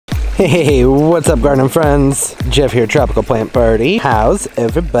Hey, what's up, garden friends? Jeff here, Tropical Plant Party. How's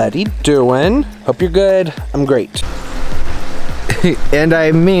everybody doing? Hope you're good. I'm great. And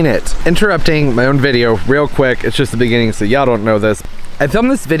I mean it. Interrupting my own video real quick. It's just the beginning, so y'all don't know this. I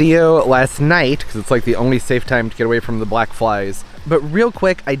filmed this video last night because it's like the only safe time to get away from the black flies. But real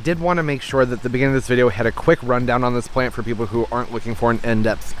quick, I did want to make sure that the beginning of this video had a quick rundown on this plant for people who aren't looking for an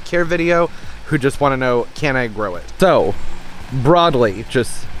in-depth care video, who just want to know, can I grow it? So, broadly,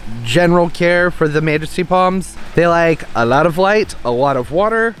 just general care for the Majesty palms. They like a lot of light, a lot of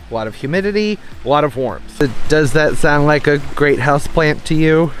water, a lot of humidity, a lot of warmth. Does that sound like a great houseplant to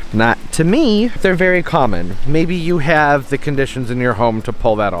you? Not to me. They're very common. Maybe you have the conditions in your home to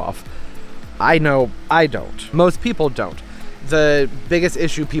pull that off. I know I don't. Most people don't. The biggest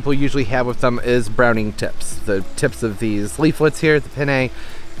issue people usually have with them is browning tips. The tips of these leaflets here, the pinnae,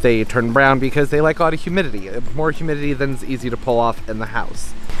 they turn brown because they like a lot of humidity. More humidity than is easy to pull off in the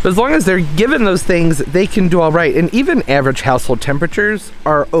house. But as long as they're given those things, they can do all right. And even average household temperatures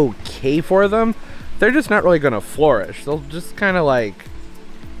are okay for them. They're just not really gonna flourish. They'll just kind of like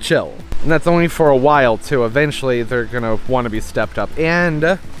chill. And that's only for a while too. Eventually they're gonna want to be stepped up,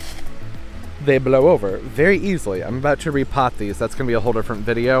 and they blow over very easily. I'm about to repot these. That's gonna be a whole different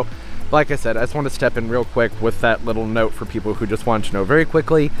video. Like I said, I just want to step in real quick with that little note for people who just want to know very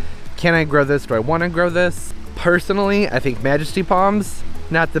quickly, can I grow this? Do I want to grow this? Personally, I think Majesty palms,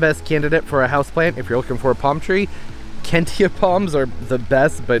 not the best candidate for a houseplant if you're looking for a palm tree. Kentia palms are the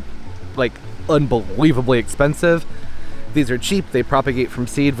best, but like unbelievably expensive. These are cheap. They propagate from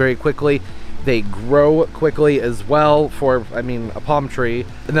seed very quickly. They grow quickly as well for, I mean, a palm tree,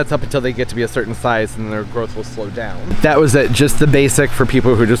 and that's up until they get to be a certain size and their growth will slow down. That was it, just the basic for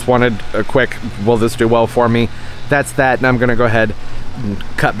people who just wanted a quick, will this do well for me? That's that, and I'm gonna go ahead and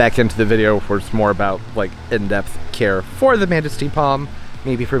cut back into the video where it's more about like in-depth care for the Majesty palm.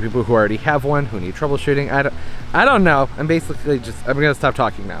 Maybe for people who already have one, who need troubleshooting. I don't know. I'm gonna stop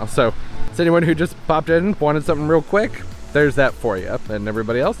talking now. So anyone who just popped in, wanted something real quick, there's that for you. And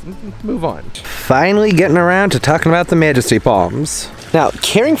everybody else, move on. Finally getting around to talking about the Majesty palms. Now,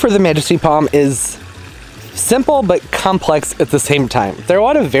 caring for the Majesty palm is simple but complex at the same time. There are a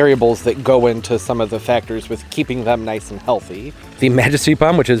lot of variables that go into some of the factors with keeping them nice and healthy. The Majesty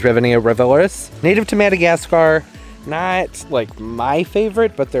palm, which is Ravenea rivularis, native to Madagascar, not like my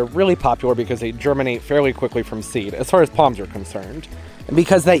favorite, but they're really popular because they germinate fairly quickly from seed as far as palms are concerned. And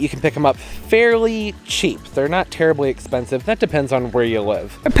because of that, you can pick them up fairly cheap. They're not terribly expensive. That depends on where you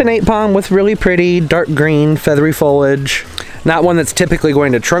live. A pinnate palm with really pretty dark green feathery foliage. Not one that's typically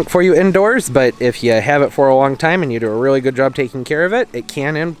going to trunk for you indoors, but if you have it for a long time and you do a really good job taking care of it, it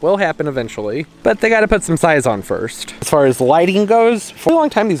can and will happen eventually. But they gotta put some size on first. As far as lighting goes, for a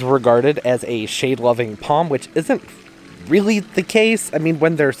long time these were regarded as a shade-loving palm, which isn't really the case. I mean,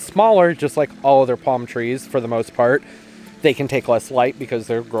 when they're smaller, just like all other palm trees for the most part, they can take less light because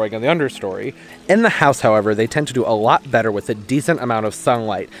they're growing in the understory. In the house, however, they tend to do a lot better with a decent amount of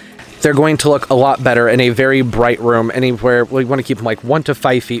sunlight. They're going to look a lot better in a very bright room, anywhere. We want to keep them like 1 to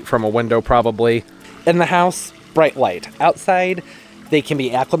 5 feet from a window probably. In the house, bright light. Outside, they can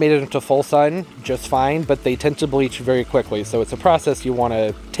be acclimated into full sun just fine, but they tend to bleach very quickly. So it's a process you want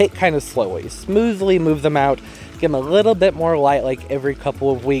to take kind of slowly. Smoothly move them out, give them a little bit more light like every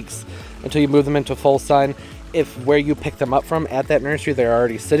couple of weeks until you move them into full sun. If where you pick them up from at that nursery, they're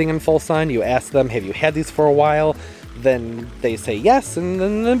already sitting in full sun, you ask them, have you had these for a while? Then they say yes, and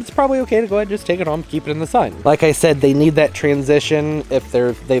then it's probably okay to go ahead and just take it home, keep it in the sun. Like I said, they need that transition. If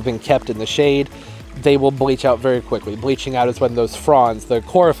they've been kept in the shade, they will bleach out very quickly. Bleaching out is when those fronds, the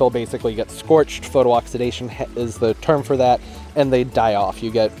chlorophyll basically gets scorched. Photooxidation is the term for that, and they die off.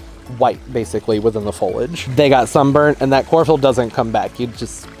 You get white basically within the foliage. They got sunburnt and that chlorophyll doesn't come back. You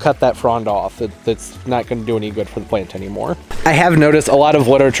just cut that frond off. It's not going to do any good for the plant anymore. I have noticed a lot of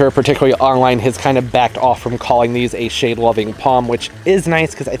literature, particularly online, has kind of backed off from calling these a shade-loving palm, which is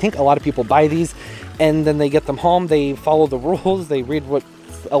nice because I think a lot of people buy these and then they get them home, they follow the rules, they read what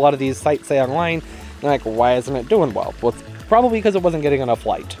a lot of these sites say online, and they're like, why isn't it doing well? Well, it's probably because it wasn't getting enough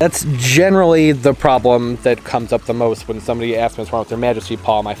light. That's generally the problem that comes up the most when somebody asks me what's wrong with their Majesty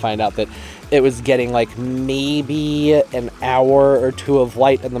palm. I find out that it was getting like maybe an hour or two of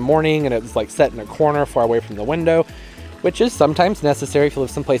light in the morning, and it was like set in a corner far away from the window, which is sometimes necessary if you live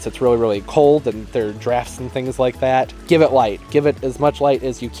someplace that's really, really cold and there are drafts and things like that. Give it light. Give it as much light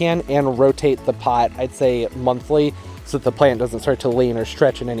as you can and rotate the pot, I'd say monthly, so that the plant doesn't start to lean or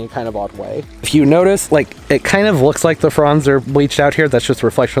stretch in any kind of odd way. If you notice, like, it kind of looks like the fronds are bleached out here. That's just a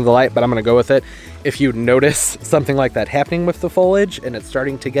reflection of the light, but I'm gonna go with it. If you notice something like that happening with the foliage and it's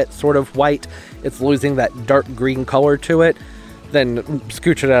starting to get sort of white, it's losing that dark green color to it, then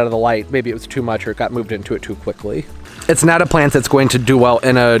scooch it out of the light. Maybe it was too much or it got moved into it too quickly. It's not a plant that's going to do well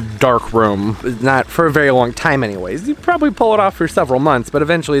in a dark room, not for a very long time anyways. You probably pull it off for several months, but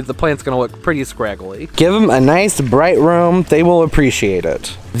eventually the plant's gonna look pretty scraggly. Give them a nice bright room, they will appreciate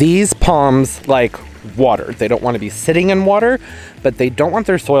it. These palms like water. They don't want to be sitting in water, but they don't want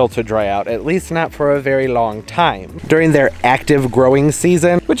their soil to dry out, at least not for a very long time. During their active growing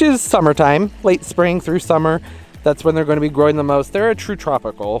season, which is summertime, late spring through summer, that's when they're going to be growing the most. They're a true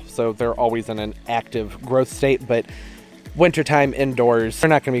tropical, so they're always in an active growth state, but wintertime indoors, they're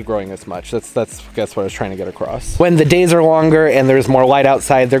not going to be growing as much. That's I guess what I was trying to get across. When the days are longer and there's more light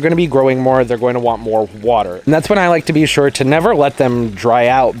outside, they're going to be growing more. They're going to want more water. And that's when I like to be sure to never let them dry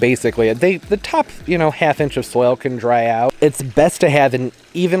out, basically. The top, half inch of soil can dry out. It's best to have an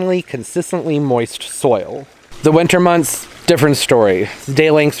evenly, consistently moist soil. The winter months, different story. The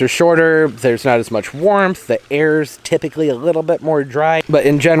day lengths are shorter, there's not as much warmth, the air's typically a little bit more dry, but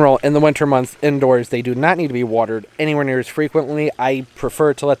in general, in the winter months indoors, they do not need to be watered anywhere near as frequently. I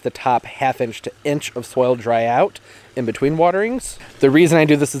prefer to let the top half inch to inch of soil dry out in between waterings. The reason I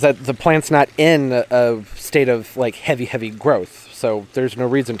do this is that the plant's not in a state of like heavy growth, so there's no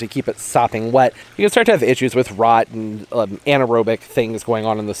reason to keep it sopping wet. You can start to have issues with rot and anaerobic things going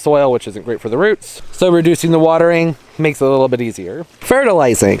on in the soil, which isn't great for the roots. So reducing the watering makes it a little bit easier.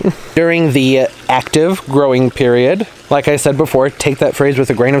 Fertilizing. During the active growing period, like I said before, take that phrase with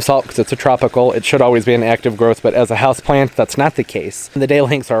a grain of salt because it's a tropical. It should always be an active growth, but as a houseplant, that's not the case. The day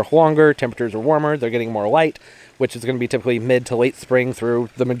lengths are longer, temperatures are warmer, they're getting more light, which is going to be typically mid to late spring through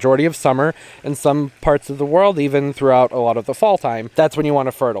the majority of summer, and some parts of the world even throughout a lot of the fall time. That's when you want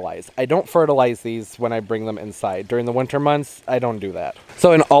to fertilize. I don't fertilize these when I bring them inside. During the winter months, I don't do that.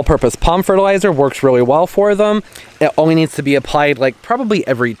 So an all-purpose palm fertilizer works really well for them. It only needs to be applied like probably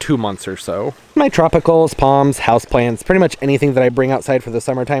every 2 months or so. My tropicals, palms, houseplants, pretty much anything that I bring outside for the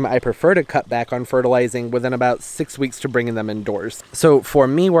summertime, I prefer to cut back on fertilizing within about 6 weeks to bringing them indoors. So for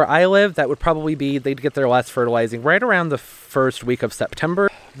me, where I live, that would probably be, they'd get their last fertilizing right around the first week of September,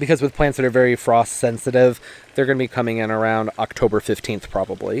 because with plants that are very frost sensitive, they're going to be coming in around October 15th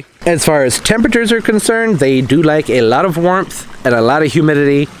probably. As far as temperatures are concerned, they do like a lot of warmth and a lot of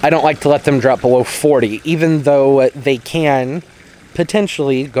humidity. I don't like to let them drop below 40, even though they can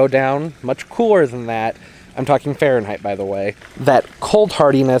potentially go down much cooler than that. I'm talking Fahrenheit, by the way. That cold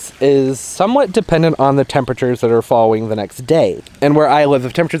hardiness is somewhat dependent on the temperatures that are following the next day. And where I live,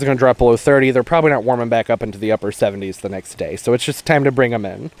 if temperatures are going to drop below 30, they're probably not warming back up into the upper 70s the next day. So it's just time to bring them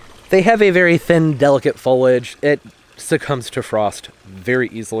in. They have a very thin, delicate foliage. It succumbs to frost very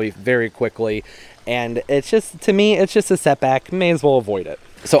easily, very quickly. And it's just, to me, it's just a setback. May as well avoid it.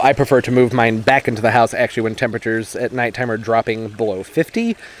 So I prefer to move mine back into the house actually when temperatures at nighttime are dropping below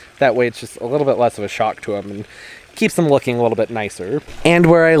 50. That way it's just a little bit less of a shock to them and keeps them looking a little bit nicer. And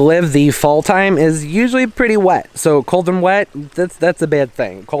where I live, the fall time is usually pretty wet. So cold and wet, that's a bad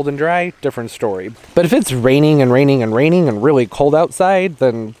thing. Cold and dry, different story. But if it's raining and really cold outside,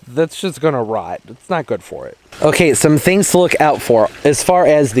 then that's just gonna rot. It's not good for it. Okay, some things to look out for. As far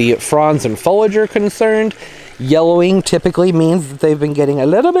as the fronds and foliage are concerned, yellowing typically means that they've been getting a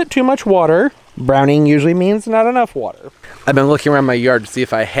little bit too much water. Browning usually means not enough water. I've been looking around my yard to see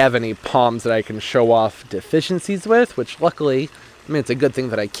if I have any palms that I can show off deficiencies with, which luckily, I mean, it's a good thing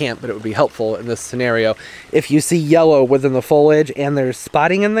that I can't, but it would be helpful in this scenario. If you see yellow within the foliage and there's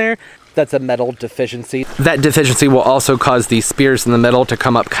spotting in there, that's a metal deficiency. That deficiency will also cause the spears in the middle to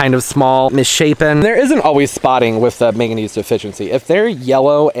come up kind of small, misshapen. There isn't always spotting with the manganese deficiency. If they're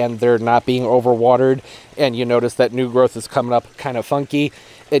yellow and they're not being overwatered and you notice that new growth is coming up kind of funky,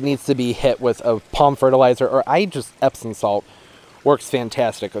 it needs to be hit with a palm fertilizer, or Epsom salt works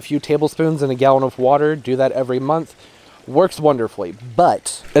fantastic. A few tablespoons in a gallon of water, do that every month. Works wonderfully,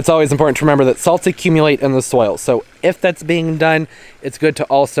 but it's always important to remember that salts accumulate in the soil. So if that's being done, it's good to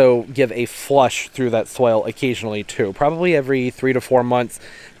also give a flush through that soil occasionally too. Probably every 3 to 4 months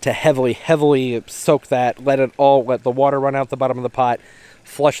to heavily soak that, let the water run out the bottom of the pot,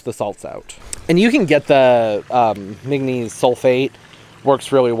 flush the salts out. And you can get the manganese sulfate,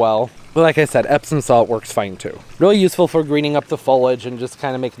 works really well. But like I said, Epsom salt works fine too. Really useful for greening up the foliage and just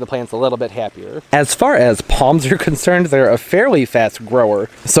kind of making the plants a little bit happier. As far as palms are concerned, they're a fairly fast grower.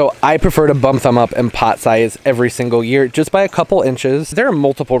 So I prefer to bump them up in pot size every single year, just by a couple inches. There are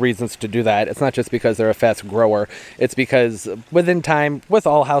multiple reasons to do that. It's not just because they're a fast grower. It's because within time, with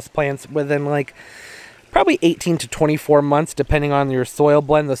all houseplants, within like probably 18 to 24 months, depending on your soil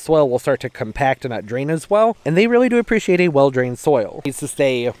blend, the soil will start to compact and not drain as well. And they really do appreciate a well-drained soil. It needs to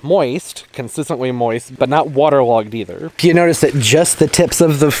stay moist, consistently moist, but not waterlogged either. If you notice that just the tips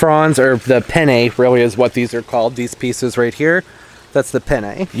of the fronds, or the penne really is what these are called, these pieces right here, That's the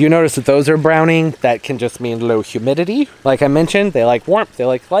penne. You notice that those are browning. That can just mean low humidity. Like I mentioned, they like warmth, they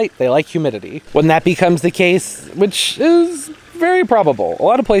like light, they like humidity. When that becomes the case, which is very probable, a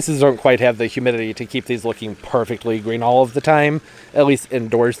lot of places don't quite have the humidity to keep these looking perfectly green all of the time, at least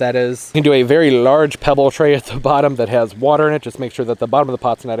indoors that is. You can do a very large pebble tray at the bottom that has water in it. Just make sure that the bottom of the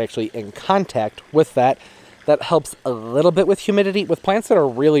pot's not actually in contact with that. That helps a little bit with humidity. With plants that are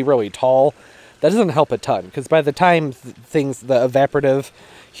really, really tall, that doesn't help a ton, because by the time the evaporative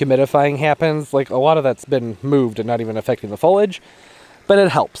humidifying happens, like a lot of that's been moved and not even affecting the foliage, but it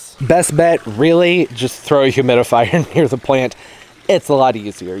helps. Best bet, really, just throw a humidifier near the plant. It's a lot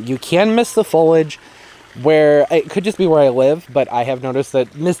easier. You can miss the foliage, where it could just be where I live, but I have noticed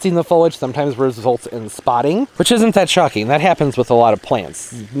that misting the foliage sometimes results in spotting, which isn't that shocking. That happens with a lot of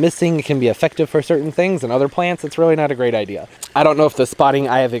plants. Misting can be effective for certain things, and other plants it's really not a great idea. I don't know if the spotting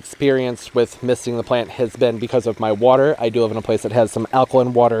I have experienced with misting the plant has been because of my water. I do live in a place that has some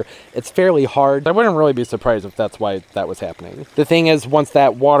alkaline water. It's fairly hard. I wouldn't really be surprised if that's why that was happening. The thing is, once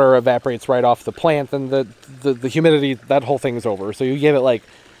that water evaporates right off the plant, then the humidity, that whole thing's over. So you give it like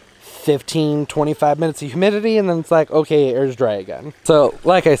 15-25 minutes of humidity, and then it's like, okay, air's dry again. So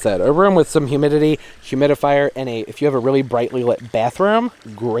like I said, a room with some humidity, humidifier, and if you have a really brightly lit bathroom,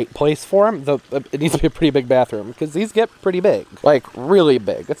 great place for them. It needs to be a pretty big bathroom, because these get pretty big, like really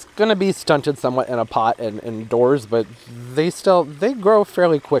big. It's gonna be stunted somewhat in a pot and indoors, but they grow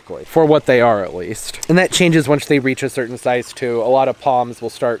fairly quickly for what they are, at least. And that changes once they reach a certain size too. A lot of palms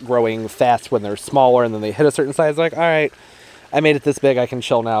will start growing fast when they're smaller, and then they hit a certain size, like, all right, I made it this big, I can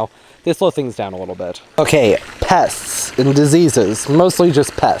chill now. They slow things down a little bit. Okay, pests and diseases, mostly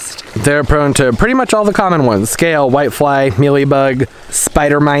just pest. They're prone to pretty much all the common ones. Scale, whitefly, mealybug,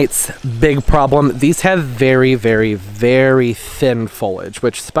 spider mites, big problem. These have very, very, very thin foliage,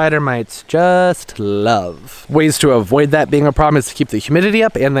 which spider mites just love. Ways to avoid that being a problem is to keep the humidity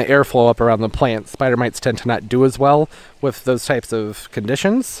up and the airflow up around the plant. Spider mites tend to not do as well with those types of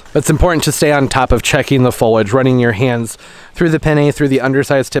conditions. It's important to stay on top of checking the foliage, running your hands through the penne, through the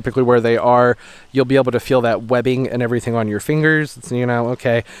undersides, typically where they are. You'll be able to feel that webbing and everything on your fingers. It's, you know,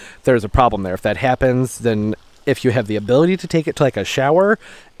 okay, there's a problem there. If that happens, then if you have the ability to take it to like a shower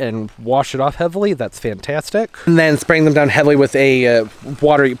and wash it off heavily, that's fantastic. And then spraying them down heavily with a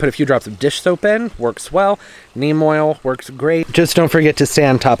water, you put a few drops of dish soap in, works well. Neem oil works great. Just don't forget to stay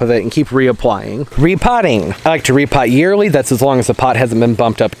on top of it and keep reapplying. Repotting. I like to repot yearly. That's as long as the pot hasn't been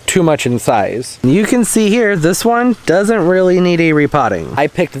bumped up too much in size. You can see here, this one doesn't really need a repotting. I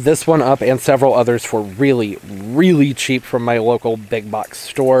picked this one up and several others for really, really cheap from my local big box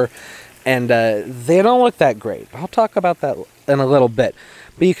store. And they don't look that great. I'll talk about that in a little bit.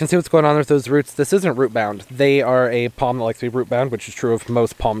 But you can see what's going on with those roots. This isn't root bound. They are a palm that likes to be root bound, which is true of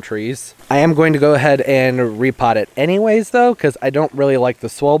most palm trees. I am going to go ahead and repot it anyways though, because I don't really like the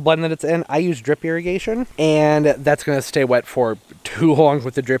soil blend that it's in. I use drip irrigation, and that's going to stay wet for too long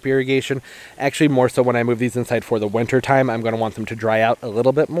with the drip irrigation. Actually, more so when I move these inside for the winter time, I'm going to want them to dry out a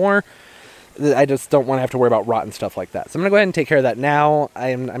little bit more. I just don't want to have to worry about rot and stuff like that. So I'm going to go ahead and take care of that now.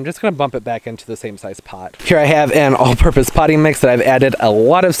 I'm just going to bump it back into the same size pot. Here I have an all-purpose potting mix that I've added a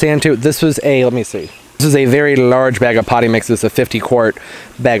lot of sand to. This was a, let me see. This is a very large bag of potting mix. This is a 50-quart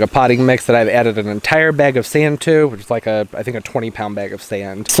bag of potting mix that I've added an entire bag of sand to, which is like I think a 20-pound bag of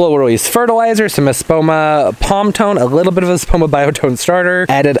sand. Slow release fertilizer, some Espoma palm tone, a little bit of Espoma biotone starter,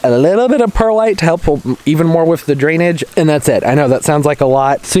 added a little bit of perlite to help even more with the drainage, and that's it. I know that sounds like a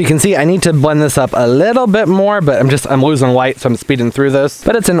lot. So you can see I need to blend this up a little bit more, but I'm losing light, so I'm speeding through this.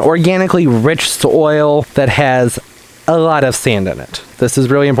 But it's an organically rich soil that has a lot of sand in it. This is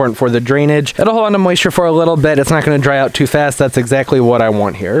really important for the drainage. It'll hold on to moisture for a little bit. It's not going to dry out too fast. That's exactly what I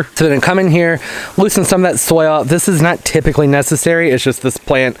want here. So then come in here, loosen some of that soil out. This is not typically necessary. It's just this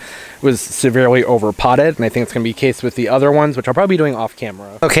plant was severely over potted, and I think it's going to be the case with the other ones, which I'll probably be doing off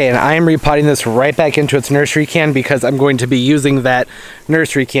camera. Okay, and I am repotting this right back into its nursery can because I'm going to be using that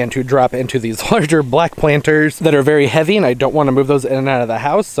nursery can to drop into these larger black planters that are very heavy, and I don't want to move those in and out of the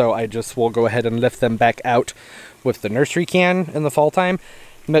house, so I just will go ahead and lift them back out with the nursery can in the fall time.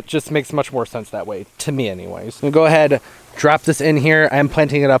 And that just makes much more sense that way, to me anyways. I'm gonna go ahead, drop this in here. I'm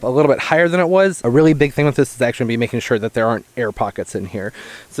planting it up a little bit higher than it was. A really big thing with this is actually be making sure that there aren't air pockets in here.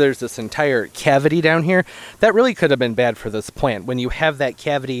 So there's this entire cavity down here. That really could have been bad for this plant. When you have that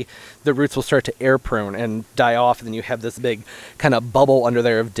cavity, the roots will start to air prune and die off, and then you have this big kind of bubble under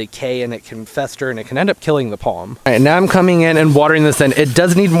there of decay, and it can fester and it can end up killing the palm. All right, now I'm coming in and watering this in. It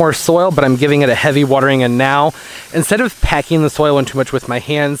does need more soil, but I'm giving it a heavy watering in now. Instead of packing the soil in too much with my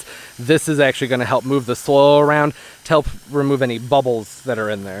hands, this is actually going to help move the soil around to help remove any bubbles that are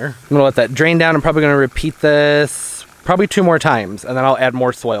in there. I'm going to let that drain down. I'm probably going to repeat this probably 2 more times, and then I'll add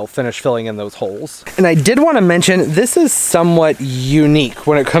more soil, finish filling in those holes. And I did want to mention, this is somewhat unique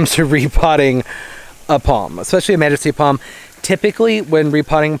when it comes to repotting a palm, especially a Majesty palm. Typically, when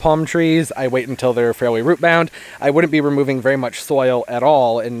repotting palm trees, I wait until they're fairly root bound. I wouldn't be removing very much soil at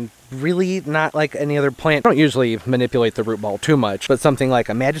all, and really not like any other plant. I don't usually manipulate the root ball too much, but something like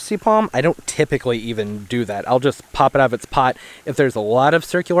a Majesty palm, I don't typically even do that. I'll just pop it out of its pot. If there's a lot of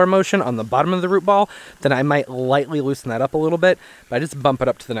circular motion on the bottom of the root ball, then I might lightly loosen that up a little bit, but I just bump it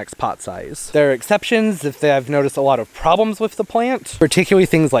up to the next pot size. There are exceptions if I've noticed a lot of problems with the plant, particularly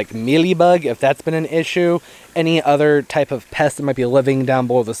things like mealybug, if that's been an issue, any other type of pest that might be living down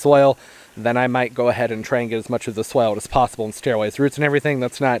below the soil, then I might go ahead and try and get as much of the soil out as possible and sterilize roots and everything.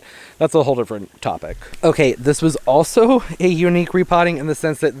 That's a whole different topic. Okay, this was also a unique repotting in the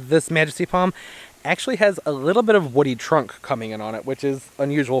sense that this Majesty palm actually has a little bit of woody trunk coming in on it, which is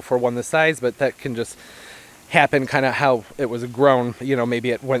unusual for one this size, but that can just happen kind of how it was grown. You know,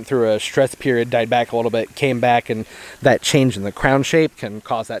 maybe it went through a stress period, died back a little bit, came back, and that change in the crown shape can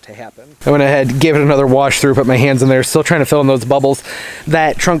cause that to happen. I went ahead, gave it another wash through, put my hands in there, still trying to fill in those bubbles.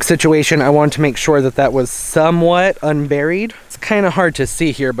 That trunk situation, I wanted to make sure that that was somewhat unburied. It's kind of hard to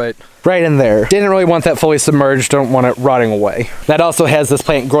see here, but right in there. Didn't really want that fully submerged, don't want it rotting away. That also has this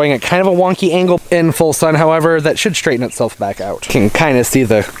plant growing at kind of a wonky angle. In full sun, however, that should straighten itself back out. You can kind of see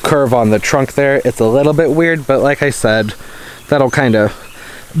the curve on the trunk there. It's a little bit weird, but like I said, that'll kind of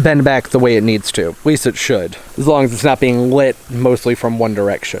bend back the way it needs to. At least it should, as long as it's not being lit mostly from one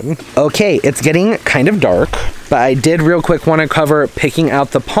direction. Okay, it's getting kind of dark, but I did real quick want to cover picking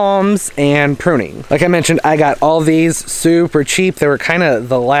out the palms and pruning. Like I mentioned, I got all these super cheap. They were kind of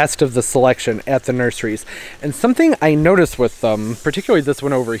the last of the selection at the nurseries. And something I noticed with them, particularly this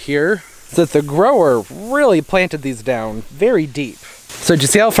one over here, is that the grower really planted these down very deep. So did you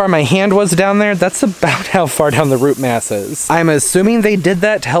see how far my hand was down there? That's about how far down the root mass is. I'm assuming they did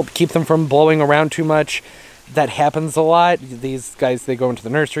that to help keep them from blowing around too much. That happens a lot. These guys, they go into the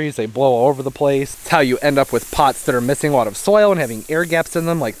nurseries, they blow all over the place. It's how you end up with pots that are missing a lot of soil and having air gaps in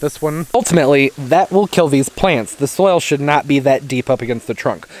them, like this one. Ultimately, that will kill these plants. The soil should not be that deep up against the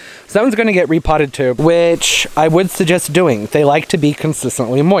trunk. So that one's gonna get repotted too, which I would suggest doing. They like to be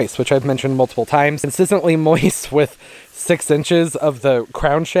consistently moist, which I've mentioned multiple times. Consistently moist with 6 inches of the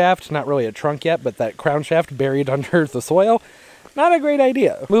crown shaft, not really a trunk yet, but that crown shaft buried under the soil. Not a great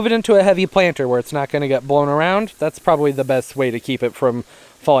idea. Move it into a heavy planter where it's not going to get blown around. That's probably the best way to keep it from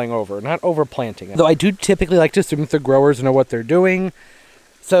falling over, not overplanting it. Though I do typically like to assume the growers know what they're doing.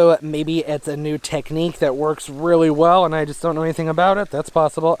 So maybe it's a new technique that works really well and I just don't know anything about it. That's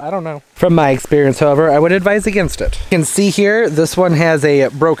possible. I don't know. From my experience, however, I would advise against it. You can see here, this one has a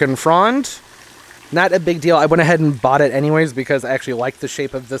broken frond. Not a big deal. I went ahead and bought it anyways because I actually like the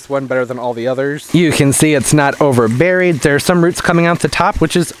shape of this one better than all the others. You can see it's not over buried. There are some roots coming out the top,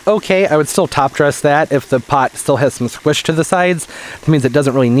 which is okay. I would still top dress that if the pot still has some squish to the sides. That means it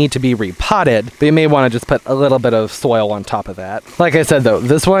doesn't really need to be repotted, but you may want to just put a little bit of soil on top of that. Like I said though,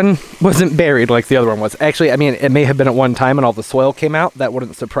 this one wasn't buried like the other one was. Actually, I mean, it may have been at one time and all the soil came out. That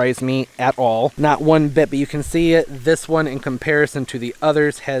wouldn't surprise me at all. Not one bit, but you can see it. This one in comparison to the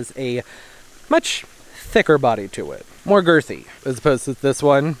others has a much thicker body to it, more girthy, as opposed to this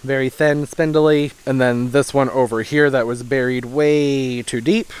one, very thin, spindly, and then this one over here that was buried way too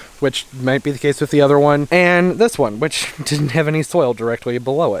deep, which might be the case with the other one, and this one, which didn't have any soil directly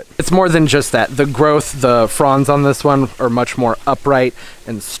below it. It's more than just that. The growth, the fronds on this one are much more upright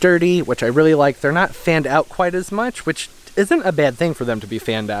and sturdy, which I really like. They're not fanned out quite as much, which isn't a bad thing for them to be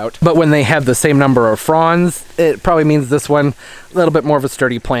fanned out. But when they have the same number of fronds, it probably means this one a little bit more of a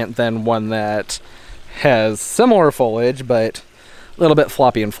sturdy plant than one that has similar foliage, but a little bit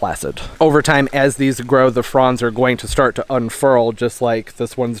floppy and flaccid. Over time, as these grow, the fronds are going to start to unfurl, just like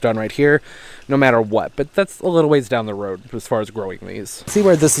this one's done right here, no matter what. But that's a little ways down the road as far as growing these. See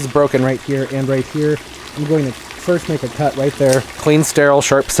where this is broken right here and right here? I'm going to first make a cut right there. Clean, sterile,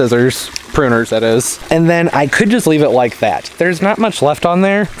 sharp scissors, pruners that is. And then I could just leave it like that. There's not much left on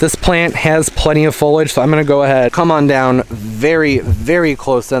there. This plant has plenty of foliage, so I'm gonna go ahead, come on down very, very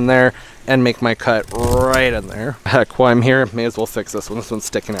close in there and make my cut right in there. Heck, while I'm here, may as well fix this one. This one's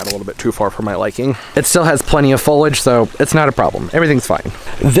sticking out a little bit too far for my liking. It still has plenty of foliage, so it's not a problem. Everything's fine.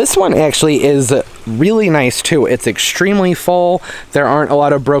 This one actually is really nice too. It's extremely full. There aren't a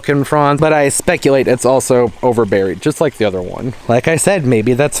lot of broken fronds, but I speculate it's also overburied, just like the other one. Like I said,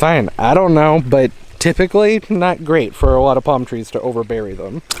 maybe that's fine. I don't know, but typically not great for a lot of palm trees to overbury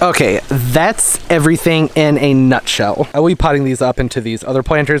them. Okay, that's everything in a nutshell. I will be potting these up into these other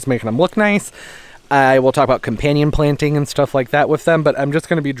planters, making them look nice. I will talk about companion planting and stuff like that with them, but I'm just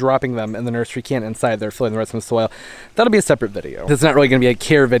going to be dropping them in the nursery can inside there, filling the rest of the soil. That'll be a separate video. It's not really going to be a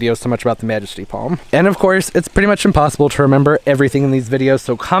care video so much about the Majesty palm. And of course, it's pretty much impossible to remember everything in these videos,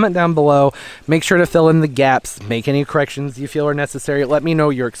 so comment down below, make sure to fill in the gaps, make any corrections you feel are necessary, let me know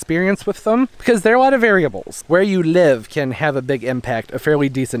your experience with them, because there are a lot of variables. Where you live can have a big impact, a fairly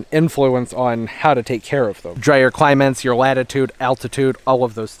decent influence on how to take care of them. Drier climates, your latitude, altitude, all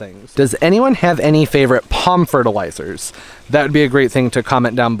of those things. Does anyone have any favorite palm fertilizers? That would be a great thing to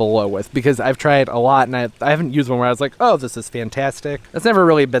comment down below with, because I've tried a lot and I haven't used one where I was like, oh, this is fantastic. That's never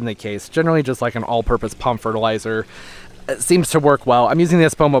really been the case. Generally just like an all-purpose palm fertilizer. It seems to work well. I'm using the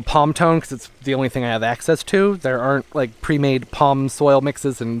Espoma Palm Tone because it's the only thing I have access to. There aren't like pre-made palm soil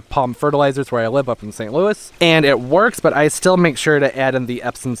mixes and palm fertilizers where I live up in St. Louis. And it works, but I still make sure to add in the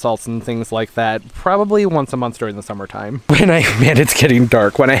Epsom salts and things like that probably once a month during the summertime. Man, it's getting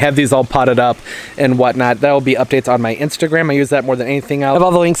dark. When I have these all potted up and whatnot, that will be updates on my Instagram. I use that more than anything else. I have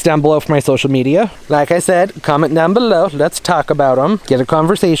all the links down below for my social media. Like I said, comment down below. Let's talk about them. Get a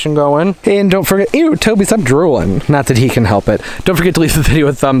conversation going. And don't forget, ew, Toby, stop drooling. Not that he can help it. Don't forget to leave the video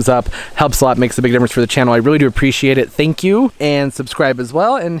a thumbs up. Helps a lot, makes a big difference for the channel. I really do appreciate it. Thank you. And subscribe as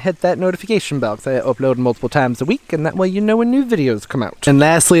well and hit that notification bell because I upload multiple times a week, and that way you know when new videos come out. And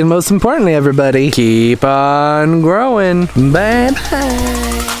lastly and most importantly, everybody, keep on growing. Bye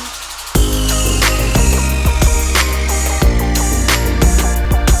bye.